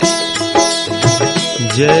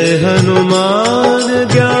जय हनुमान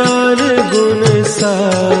ज्ञान गुण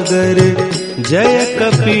सागर, जय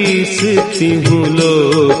कपीस तिहु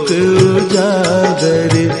लोक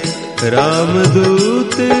उजागर।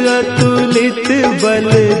 रामदूत अतुलित बल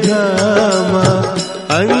धामा,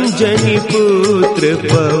 अंजनी पुत्र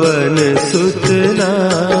पवन सुत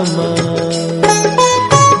नामा।